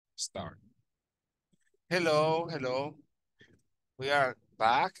start. Hello, hello. We are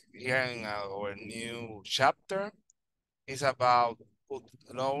back here in our new chapter. It's about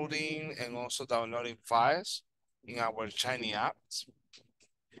loading and also downloading files in our Shiny apps.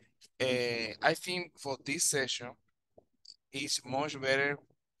 I think for this session, it's much better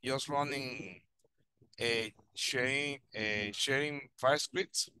just running sharing file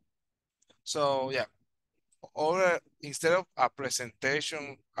scripts. So yeah, or instead of a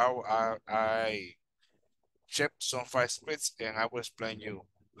presentation, I check some file scripts and I will explain you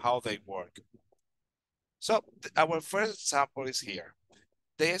how they work. So our first example is here.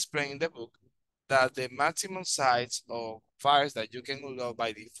 They explain in the book that the maximum size of files that you can load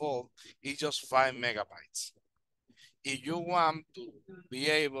by default is just 5 MB. If you want to be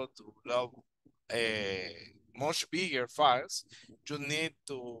able to load much bigger files, you need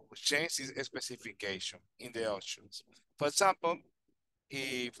to change this specification in the options. For example,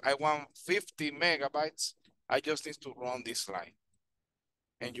 if I want 50 MB, I just need to run this line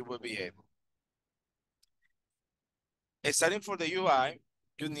and you will be able. Starting for the UI,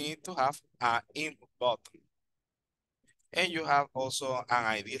 you need to have an input button. And you have also an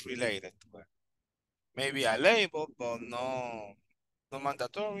ID related to it. Maybe a label, but no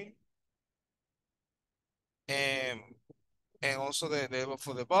mandatory. And, and also the label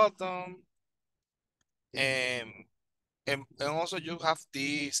for the button. And, and also you have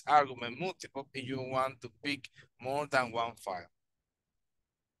this argument multiple if you want to pick more than one file.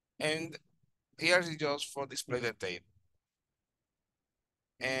 And here is just for display the table.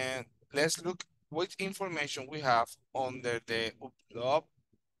 And let's look what information we have under the upload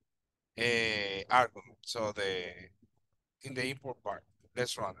argument. So in the import part,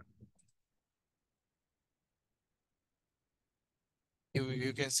 let's run it.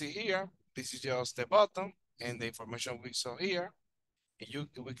 You can see here, this is just the button and the information we saw here.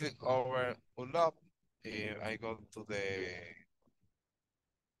 We click over upload. I go to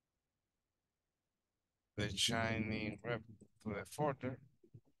the shiny rep to the folder,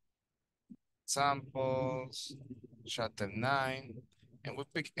 samples, chapter 9, and we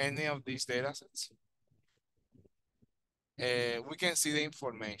pick any of these data sets. We can see the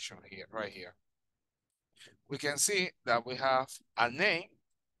information here, right here. We can see that we have a name.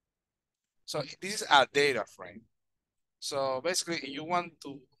 So this is a data frame. So basically, if you want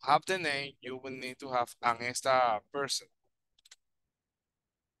to have the name, you will need to have an extra person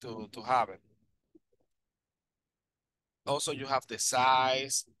to have it. Also, you have the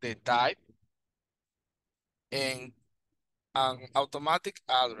size, the type, and an automatic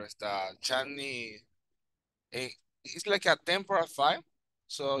address that Chani, it's like a temporal file.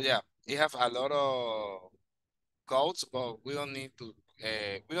 So yeah, it have a lot of codes, but we don't need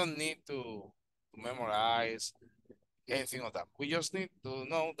to memorize anything of that. We just need to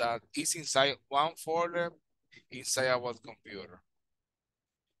know that it's inside one folder inside our computer.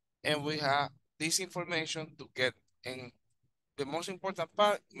 And we have this information to get, and the most important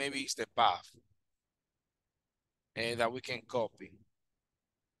part maybe is the path that we can copy.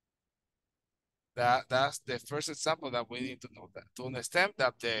 That's the first example that we need to know, that to understand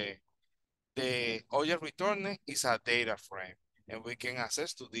that the object return is a data frame and we can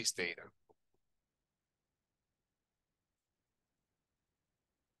access to this data.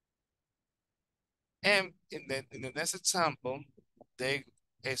 And in the next example, they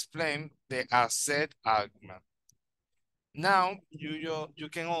explain the asset argument. Now you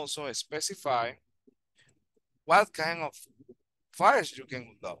can also specify what kind of files you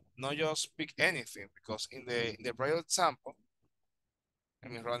can load, not just pick anything, because in the prior example,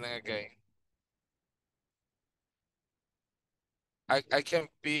 let me run it again. I can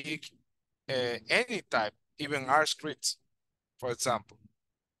pick any type, even R scripts, for example.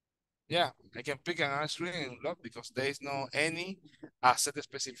 Yeah, I can pick an R script and load because there is no any asset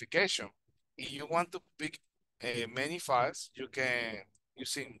specification. If you want to pick many files, you can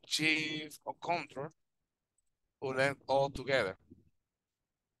using Shift or Control or them all together.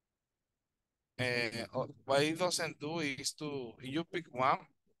 What it doesn't do is to, you pick one,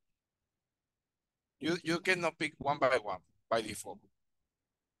 you cannot pick one by one by default.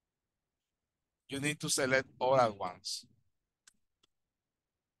 You need to select all at once.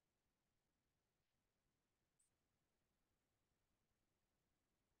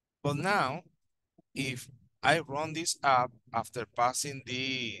 But now, if I run this app after passing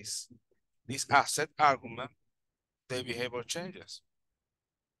this asset argument, the behavior changes.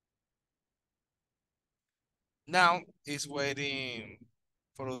 Now it's waiting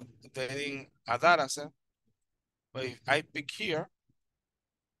for getting a data set. But if I pick here,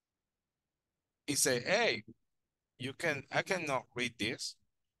 it say, hey, I cannot read this.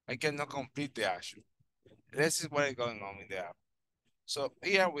 I cannot complete the action. This is what is going on in the app. So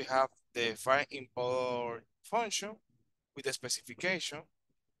here we have the file import function with the specification.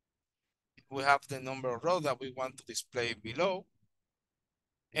 We have the number of rows that we want to display below,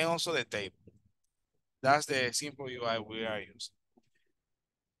 and also the table. That's the simple UI we are using.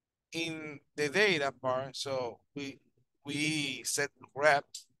 In the data part, so we set rep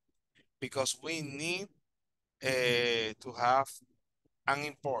because we need to have an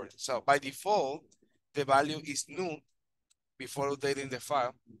import. So by default, the value is null before updating the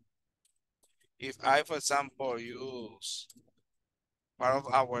file. If I, for example, use part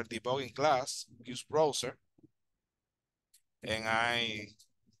of our debugging class, use browser, and I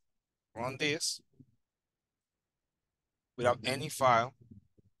run this without any file,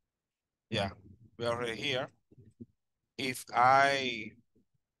 yeah, we're already here. If I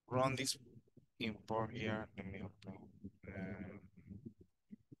run this import here, let me open,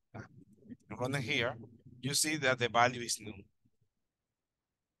 run it here, you see that the value is null.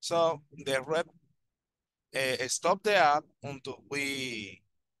 So the rep stop the app until we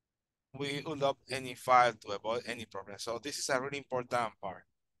unlock any file to avoid any problem. So this is a really important part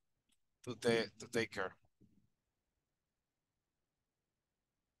to take care.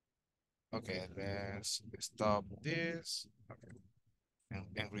 Okay, let's stop this. Okay,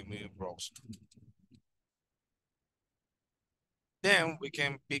 and remove browser. Then we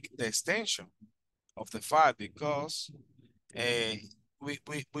can pick the extension of the file because uh, we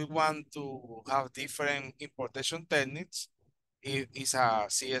want to have different importation techniques. If it's a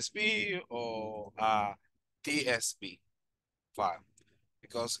CSV or a TSV file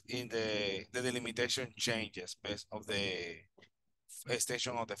because in the delimitation changes based of the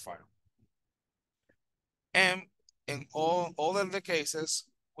extension of the file. And in all other the cases,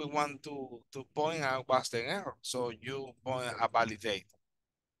 we want to point out what's the error. So you point a validate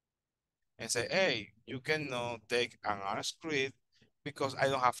and say, hey, you cannot take an R script because I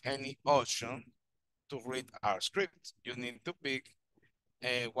don't have any option to read R script. You need to pick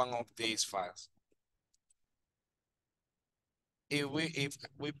one of these files. If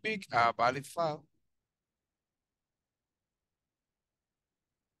we pick a valid file,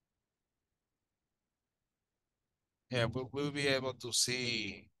 yeah, we'll be able to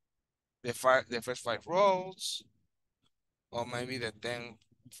see the first 5 rows, or maybe the 10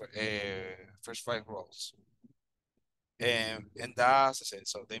 first 5 rows. And that's it.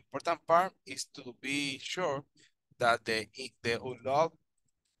 So the important part is to be sure that the unlock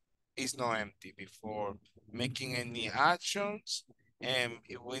is not empty before making any actions. And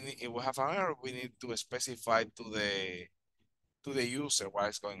if we have an error, we need to specify to the user what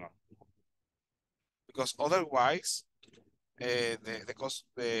is going on. Because otherwise,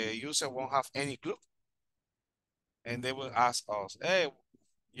 the user won't have any clue, and they will ask us, "Hey,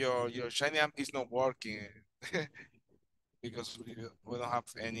 your Shiny app is not working," because we don't have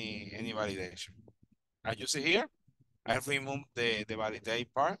any validation. As you see here, I removed the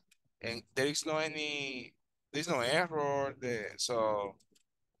validate part, and there's no error there. So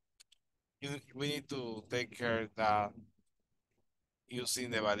we need to take care that using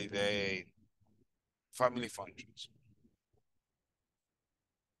the validate family functions.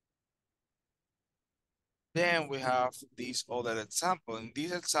 Then we have this other example. In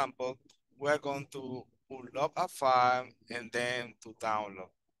this example, we're going to upload a file and then to download.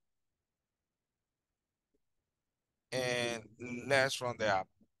 And let's run the app.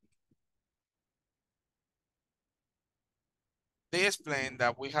 They explain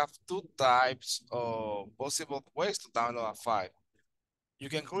that we have two types of possible ways to download a file. You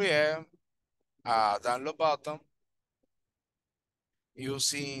can create a download button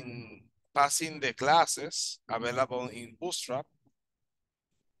using passing the classes available in Bootstrap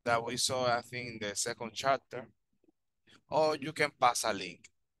that we saw, I think, in the second chapter, or you can pass a link.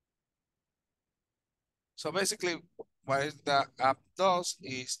 So basically, what the app does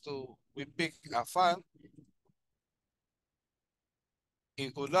is we pick a file,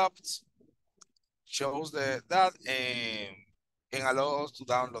 it uploads, shows that, and allows us to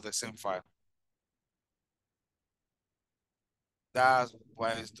download the same file. That's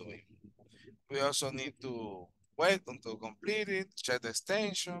what it's doing. We also need to wait until completed, check the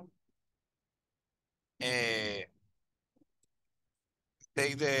extension, and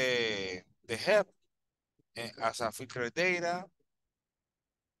take the help as a filter data.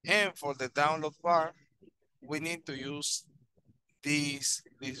 And for the download part, we need to use this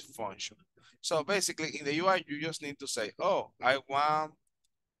function. So basically in the UI, you just need to say, oh, I want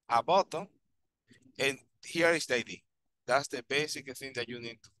a button, and here is the ID. That's the basic thing that you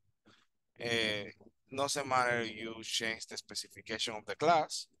need to. Doesn't matter you change the specification of the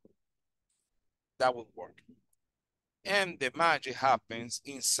class. that would work. And the magic happens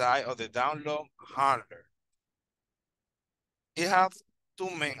inside of the download handler. It has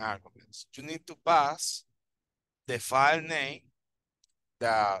two main arguments. You need to pass the file name,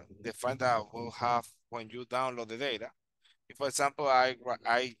 the file that will have when you download the data. If, for example,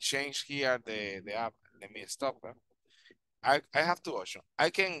 I change here the app, let me stop it. I have two options. I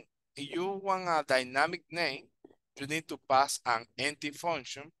can, if you want a dynamic name, you need to pass an empty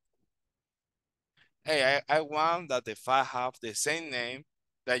function. Hey, I want that the file have the same name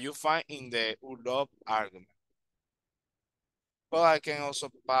that you find in the urlob argument. But I can also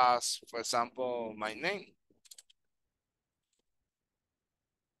pass, for example, my name,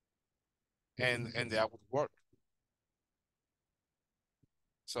 and that would work.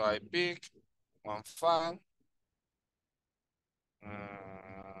 So I pick one file.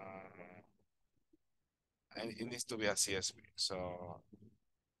 And it needs to be a CSV. So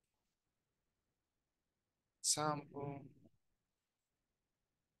sample.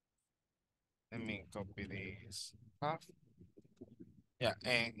 Let me copy this path. Yeah,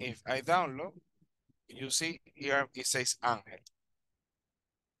 and if I download, you see here it says Angel.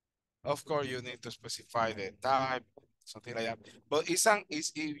 Of course, you need to specify the type, something like that. But it's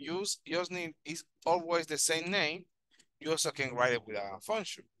if you just need it's always the same name. You also can write it with a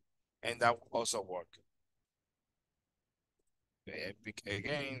function, and that will also work. Pick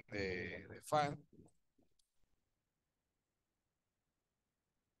again the file.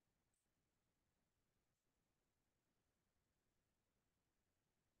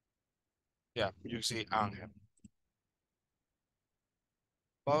 Yeah, you see Angel.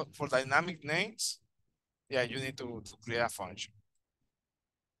 But for dynamic names, yeah, you need to create a function.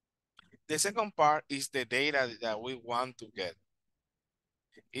 The second part is the data that we want to get.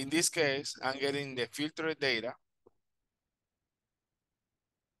 In this case, I'm getting the filtered data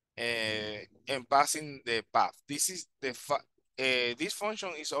and passing the path. This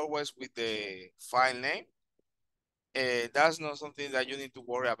function is always with the file name. That's not something that you need to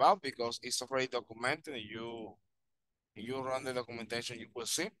worry about because it's already documented. You run the documentation, you will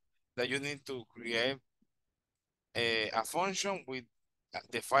see that you need to create a function with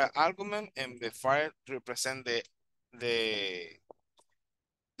the file argument, and the file represent the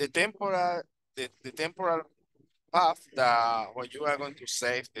the temporal the temporal path that where you are going to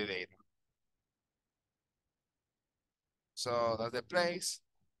save the data. So that's the place.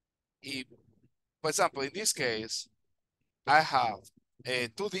 If, for example, in this case, I have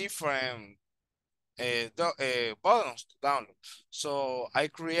two different buttons to download. So I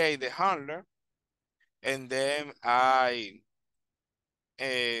create the handler, and then I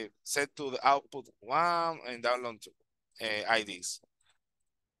set to the output one and download two IDs.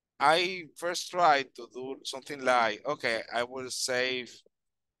 I first try to do something like, okay, I will save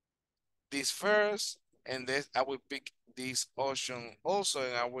this first, and then I will pick this option also,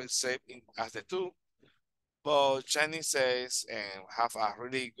 and I will save it as the two. But Chinese says and have a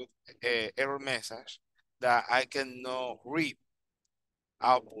really good error message that I cannot read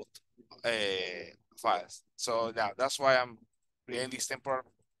output files. So that's why I'm creating these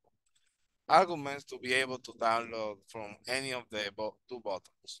temporal arguments to be able to download from any of the two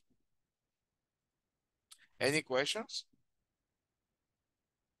buttons. Any questions?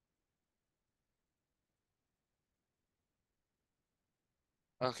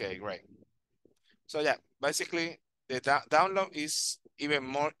 Okay, great. So yeah, basically the download is even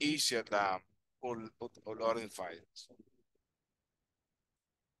more easier than uploading files.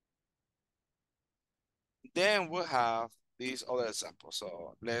 Then we'll have this other example.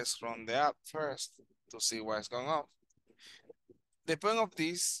 So let's run the app first to see what's going on. The point of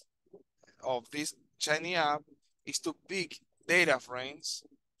this Shiny app is to pick data frames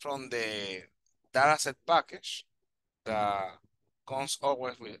from the dataset package that comes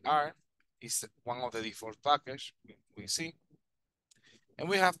always with R. Is one of the default package we see. And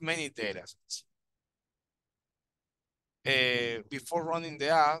we have many data sets. Before running the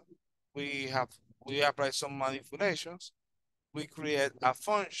app, we apply some manipulations. We create a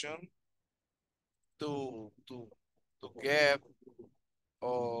function to to get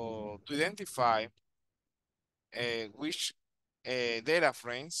or to identify which data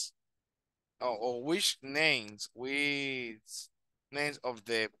frames or which names of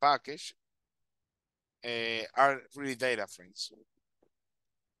the package are really data frames.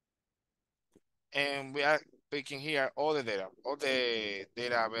 And we are picking here all the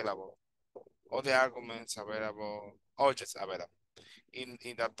data available, all the arguments available, objects available in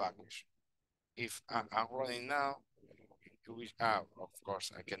that package. If I'm running now, which of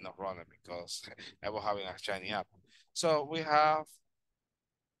course I cannot run it because I was having a shiny app. So we have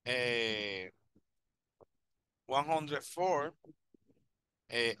a 104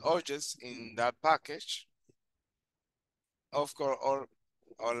 objects in that package. Of course,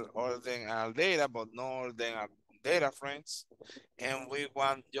 all them are data, but not all them are data frames. And we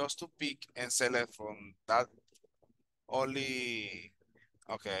want just to pick and select from that only.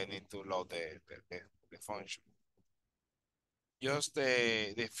 Okay, I need to load the function. Just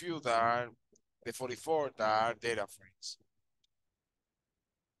the few that are the 44 that are data frames.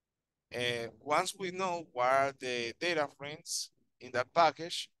 Once we know what are the data frames in that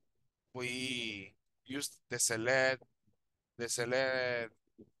package, we use the select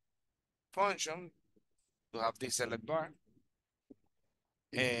function to have this select bar,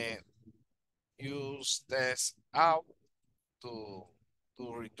 and use this out to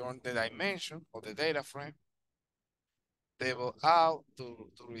return the dimension of the data frame, table out to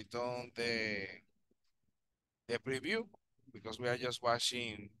return the preview, because we are just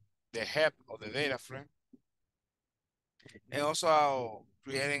watching the head of the data frame, and also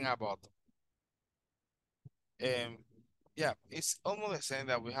creating a button. And yeah, it's almost the same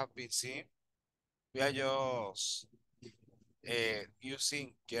that we have been seeing. We are just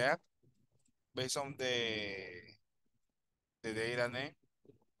using get based on the data name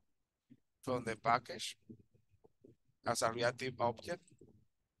from the package as a reactive object.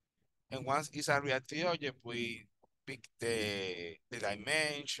 And once it's a reactive object, we pick the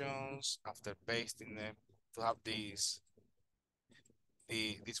dimensions after pasting them to have this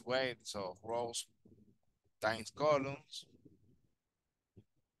way. So rows times columns,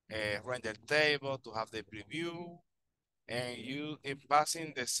 render table to have the preview, and you in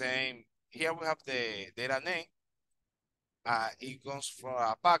passing the same. Here we have the data name. It comes from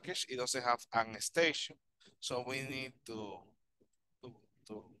a package. It doesn't have an extension, so we need to,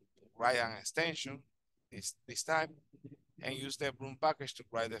 to write an extension this time, and use the Bloom package to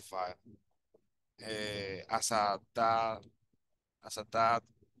write the file as a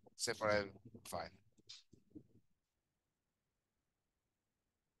separate file.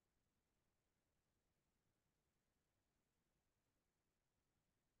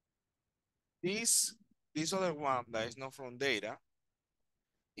 This this other one that is not from data,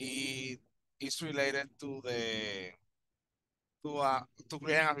 it is related to create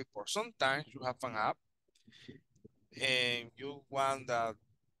a report. Sometimes you have an app and you want that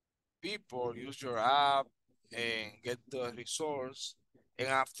people use your app and get the resource, and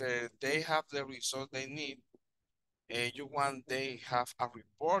after they have the resource they need, you want they have a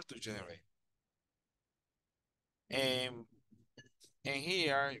report to generate. And and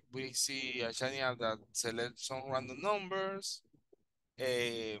here we see a channel that select some random numbers,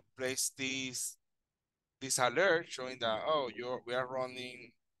 place this alert showing that, oh, we are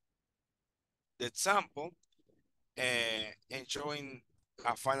running the sample, and showing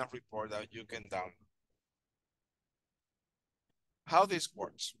a final report that you can download. How this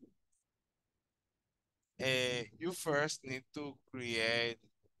works? You first need to create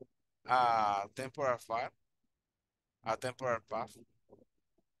a temporary file, a temporary path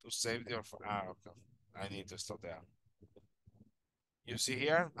to save your file. Okay. I need to stop there. You see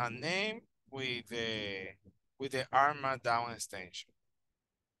here a name with the Arma down extension.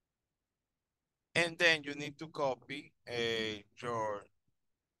 And then you need to copy your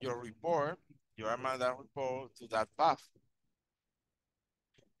report, your Arma down report to that path.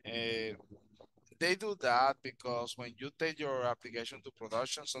 Uh, they do that because when you take your application to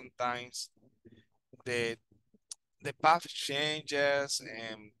production, sometimes the the path changes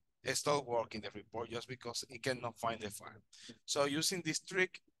and it stops working the report just because it cannot find the file. So using this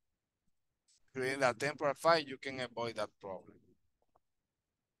trick, creating a temporary file, you can avoid that problem.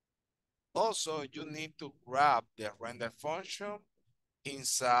 Also, you need to grab the render function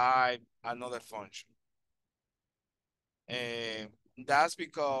inside another function. And that's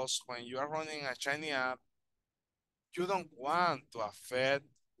because when you are running a Shiny app, you don't want to affect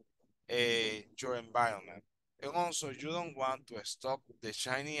your environment. And also, you don't want to stop the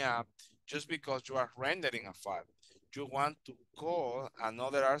Shiny app just because you are rendering a file. You want to call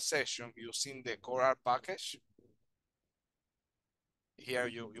another R session using the core R package. Here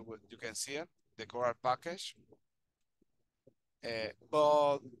you can see it, the core R package.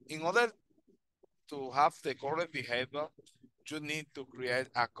 But in order to have the correct behavior, you need to create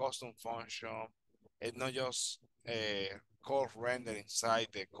a custom function and not just code render inside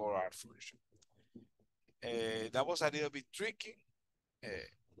the core R function. That was a little bit tricky. Uh,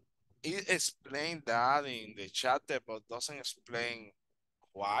 it explained that in the chat, but doesn't explain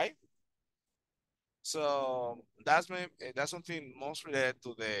why. So that's something most related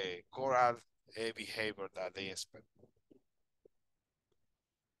to the core R behavior that they expect.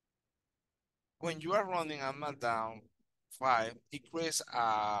 when you are running a Markdown file, it creates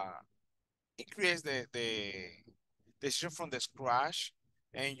the session from the scratch,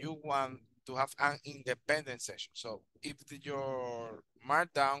 and you want to have an independent session. So if your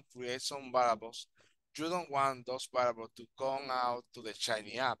Markdown creates some variables, you don't want those variables to come out to the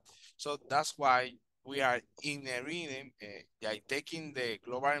Shiny app. So that's why we are inheriting, like taking the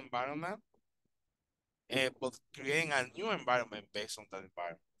global environment, but creating a new environment based on that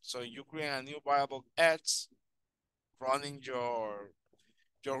environment. So you create a new variable X, running your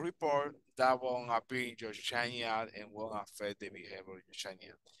report that won't appear in your Shiny ad and won't affect the behavior of your Shiny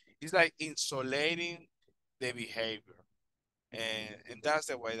ad. It's like insulating the behavior. And that's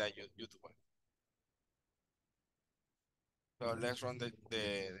the way that you do it. So let's run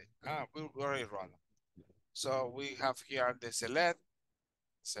we already run. So we have here the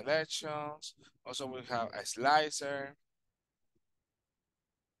selections. Also we have a slicer,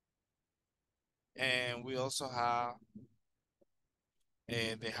 and we also have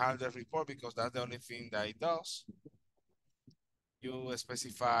the handler report, because that's the only thing that it does. You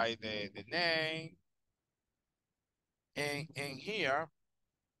specify the name, and here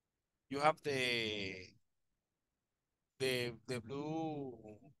you have the blue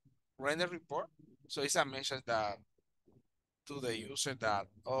render report. So it's a message that to the user that,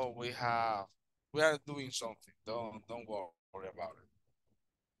 oh, we are doing something. Don't worry about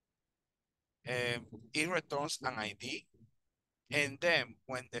it. It returns an ID, and then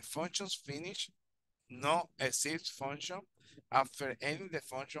when the functions finish, no exit function. After ending the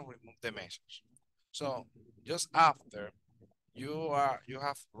function, remove the message. So just after you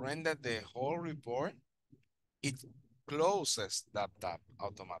have rendered the whole report, it closes that tab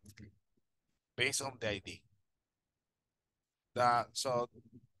automatically based on the ID. That so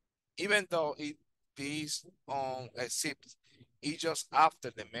even though it is on a zip, it's just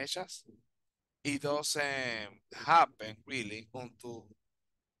after the meshes, it doesn't happen really until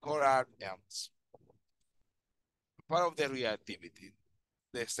core ends. Part of the reactivity,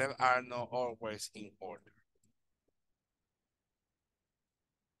 the steps are not always in order.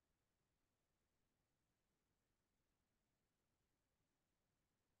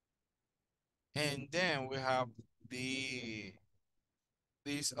 And then we have the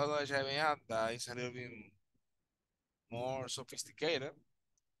this other JVM that is a little bit more sophisticated,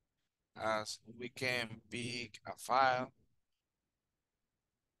 as we can pick a file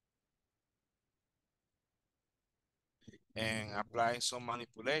and apply some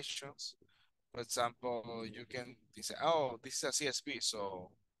manipulations. For example, you can say, oh, this is a CSV,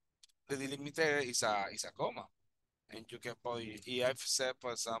 so the delimiter is a comma, and you can put if set,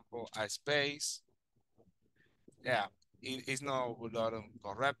 for example, a space. Yeah, it's not loaded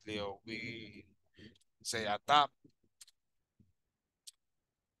correctly, or we say a tab.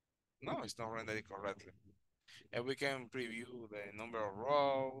 No, it's not rendered correctly. And we can preview the number of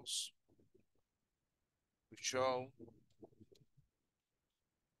rows to show.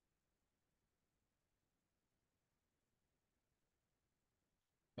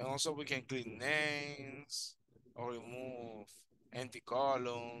 And also we can clean names or remove empty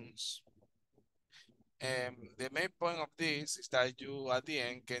columns. And the main point of this is that you at the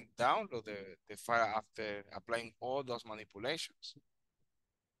end can download the file after applying all those manipulations.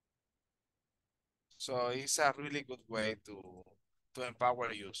 So it's a really good way to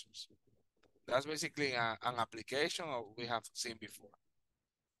empower users. That's basically an application of we have seen before.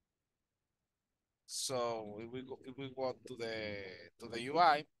 So if we go to the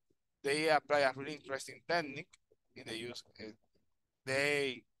UI, they apply a really interesting technique in the use.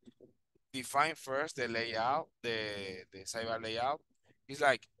 They define first the layout, the sidebar layout. It's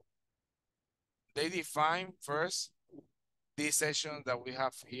like they define first this section that we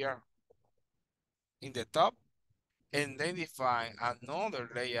have here in the top, and then define another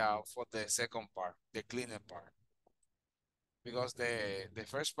layout for the second part, the cleaner part. Because the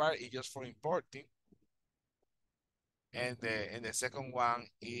first part is just for importing, and the second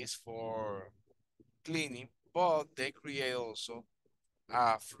one is for cleaning, but they create also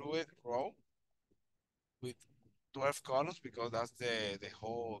a fluid row with 12 columns, because that's the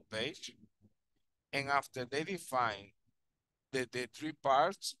whole page. And after they define the three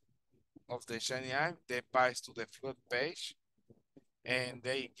parts of the Shiny app, they pass to the fluid page, and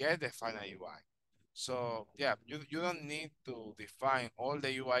they get the final UI. So yeah, you don't need to define all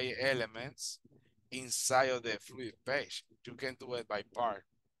the UI elements inside of the fluid page. You can do it by part.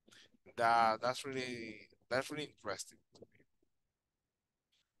 That's really interesting.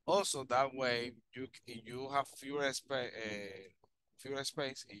 Also, that way you have fewer space.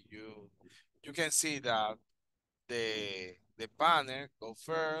 You can see that the banner go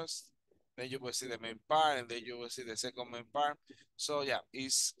first, then you will see the main part, and then you will see the second main part. So yeah,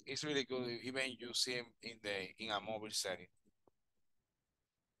 it's really good even you see him in a mobile setting.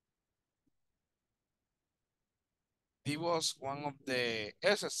 This was one of the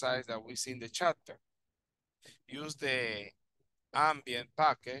exercise that we see in the chapter. Use the ambient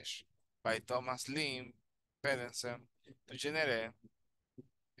package by Thomas Lim Pedersen to generate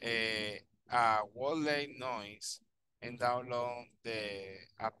a wall-lay noise and download the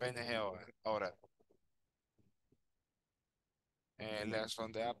PNG order. Let's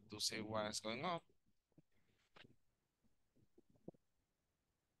run the app to see what is going on.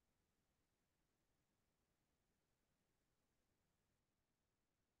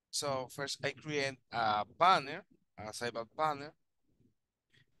 So first I create a banner, a sidebar banner,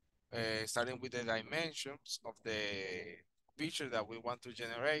 starting with the dimensions of the picture that we want to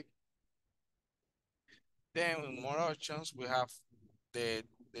generate. Then in more options, we have the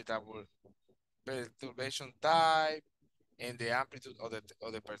double perturbation type and the amplitude of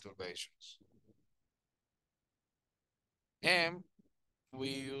the perturbations. And we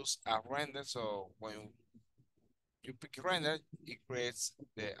use a render, so when you pick render, it creates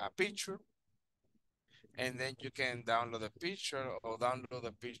a picture, and then you can download the picture or download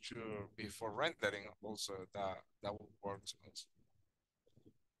the picture before rendering also, that will work also.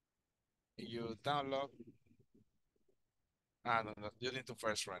 You download, no, you need to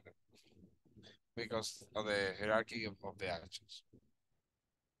first render because of the hierarchy of the actions.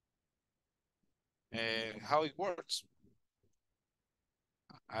 And how it works,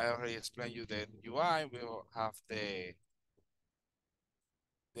 I already explained you the UI. We will have the,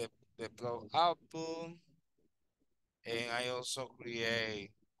 the plot output, and I also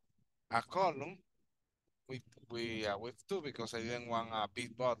create a column with with two because I didn't want a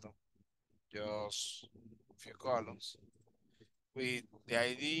big button, just a few columns with the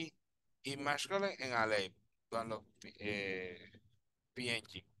ID, image column, and a label. Download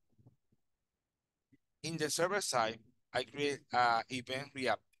PNG. In the server side, I create a event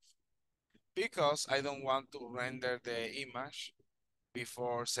reactive because I don't want to render the image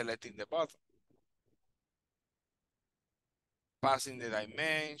before selecting the button. Passing the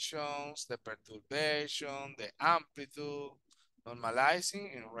dimensions, the perturbation, the amplitude,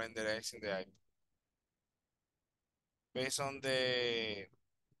 normalizing and renderizing the output. Based on the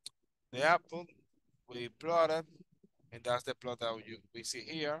output, we plotted, and that's the plot that we see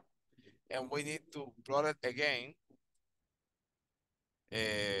here. And we need to plot it again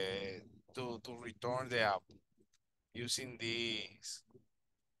to return the output using this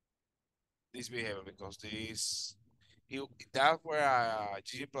behavior because that's where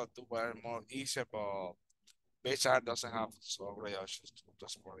ggplot2 were more easier, but BHR doesn't have so great options to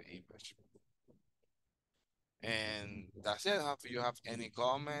export the image. And that's it. Have you have any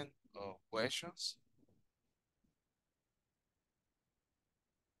comment or questions?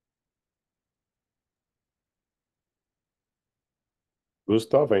 Good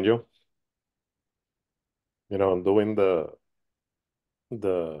stuff, Angel. Doing the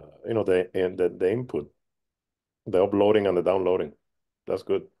input, the uploading and the downloading. That's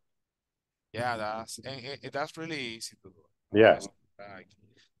good. Yeah, that's really easy to do. Yeah. It's like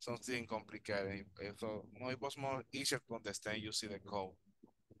something complicated. So no, it was more easier to understand. You see the code.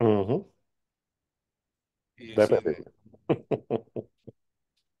 Mm-hmm. You see the. Definitely.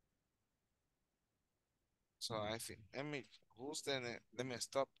 So I think let me who's then let me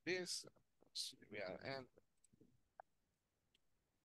stop this. So we are end.